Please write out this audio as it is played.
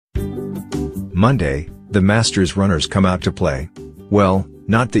Monday, the Masters runners come out to play. Well,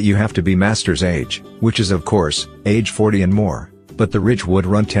 not that you have to be Masters age, which is of course, age 40 and more, but the Ridgewood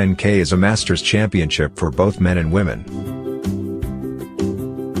Run 10K is a Masters championship for both men and women.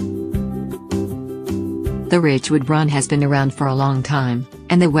 The Ridgewood Run has been around for a long time,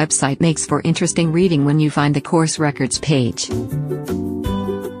 and the website makes for interesting reading when you find the course records page.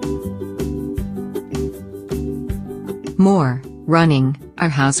 More, running, our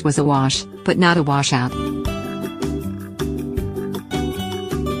house was awash, but not a washout.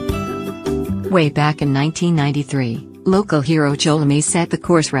 Way back in 1993, local hero Joe LeMay set the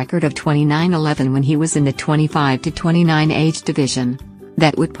course record of 29:11 when he was in the 25 to 29 age division.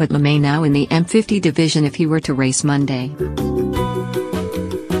 That would put LeMay now in the M50 division if he were to race Monday.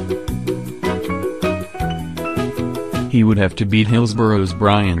 He would have to beat Hillsborough's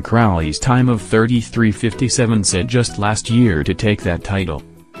Brian Crowley's time of 33:57 set just last year to take that title.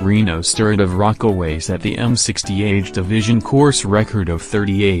 Reno Sturridge of Rockaway set the M60 age division course record of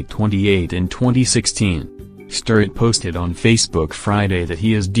 38:28 in 2016. Sturridge posted on Facebook Friday that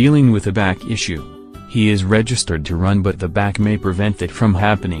he is dealing with a back issue. He is registered to run, but the back may prevent it from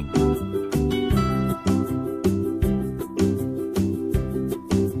happening.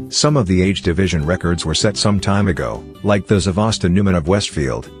 Some of the age division records were set some time ago, like those of Austin Newman of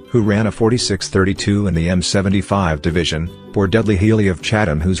Westfield, who ran a 46:32 in the M75 division, or Dudley Healy of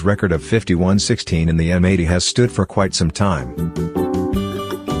Chatham, whose record of 51:16 in the M80 has stood for quite some time.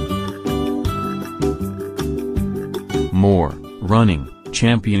 More, running,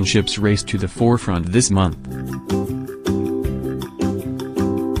 championships race to the forefront this month.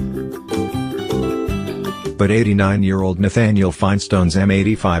 But 89-year-old Nathaniel Finestone's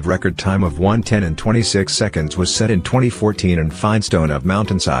M85 record time of 1:10 and 26 seconds was set in 2014, and Finestone of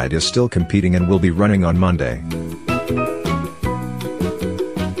Mountainside is still competing and will be running on Monday.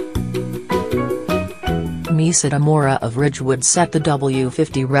 Misa Damora of Ridgewood set the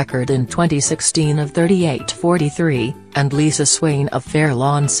W50 record in 2016 of 38:43, and Lisa Swain of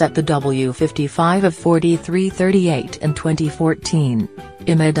Fairlawn set the W55 of 43:38 in 2014.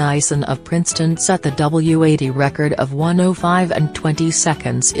 Emma Dyson of Princeton set the W80 record of 1:05 and 20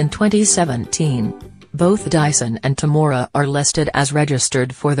 seconds in 2017. Both Dyson and Tamora are listed as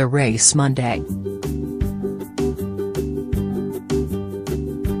registered for the race Monday.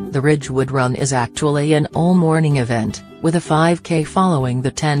 The Ridgewood Run is actually an all-morning event, with a 5K following the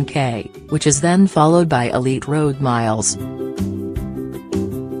 10K, which is then followed by elite road miles.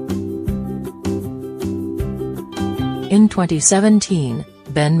 In 2017,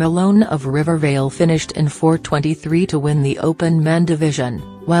 Ben Malone of Rivervale finished in 4:23 to win the Open Men division,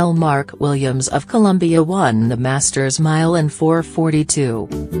 while Mark Williams of Columbia won the Masters Mile in 4:42.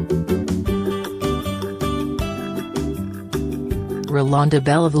 Rolanda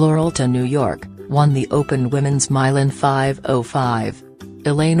Bell of Laurelton, New York, won the Open Women's Mile in 5:05.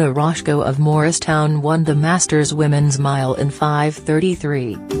 Elena Roshko of Morristown won the Masters Women's Mile in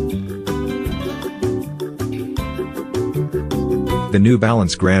 5:33. The New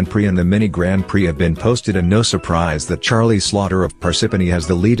Balance Grand Prix and the Mini Grand Prix have been posted, and no surprise that Charlie Slaughter of Parsippany has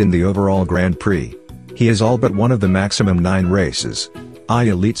the lead in the overall Grand Prix. He is all but one of the maximum 9 races. I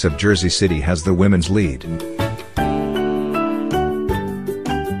Elites of Jersey City has the women's lead.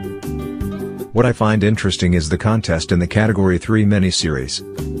 What I find interesting is the contest in the Category 3 mini-series.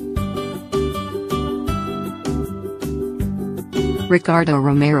 Ricardo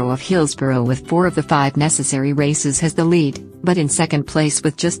Romero of Hillsborough with 4 of the 5 necessary races has the lead, but in second place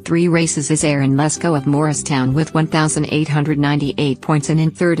with just 3 races is Aaron Lesko of Morristown with 1,898 points, and in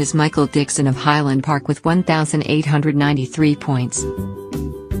third is Michael Dixon of Highland Park with 1,893 points.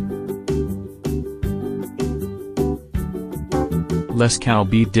 Lesko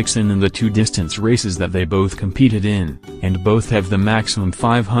beat Dixon in the 2 distance races that they both competed in, and both have the maximum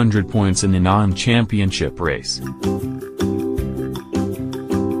 500 points in a non-championship race.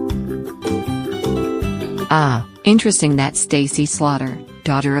 Interesting that Stacy Slaughter,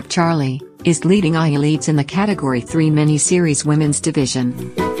 daughter of Charlie, is leading I Elites in the Category 3 mini-series women's division.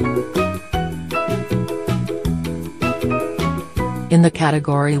 In the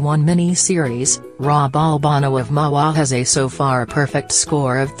Category 1 mini-series, Rob Albano of Mawa has a so far perfect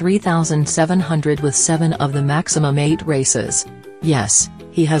score of 3,700 with 7 of the maximum 8 races. Yes,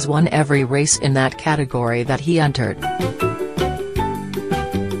 he has won every race in that category that he entered.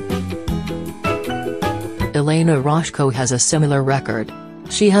 Elena Roshko has a similar record.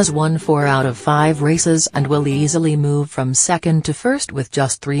 She has won 4 out of 5 races and will easily move from second to first with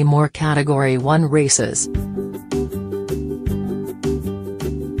just 3 more Category 1 races.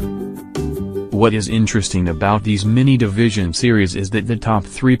 What is interesting about these mini division series is that the top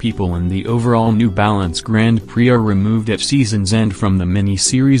 3 people in the overall New Balance Grand Prix are removed at season's end from the mini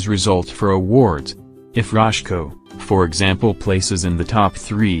series results for awards. If Roshko, for example, places in the top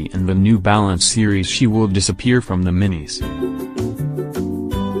 3 in the New Balance series, she will disappear from the minis.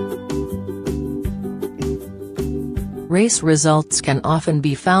 Race results can often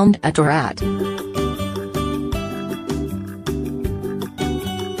be found at or at.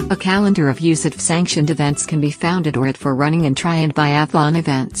 A calendar of USATF sanctioned events can be found at or at for running and tri and biathlon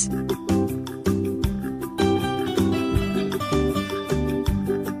events.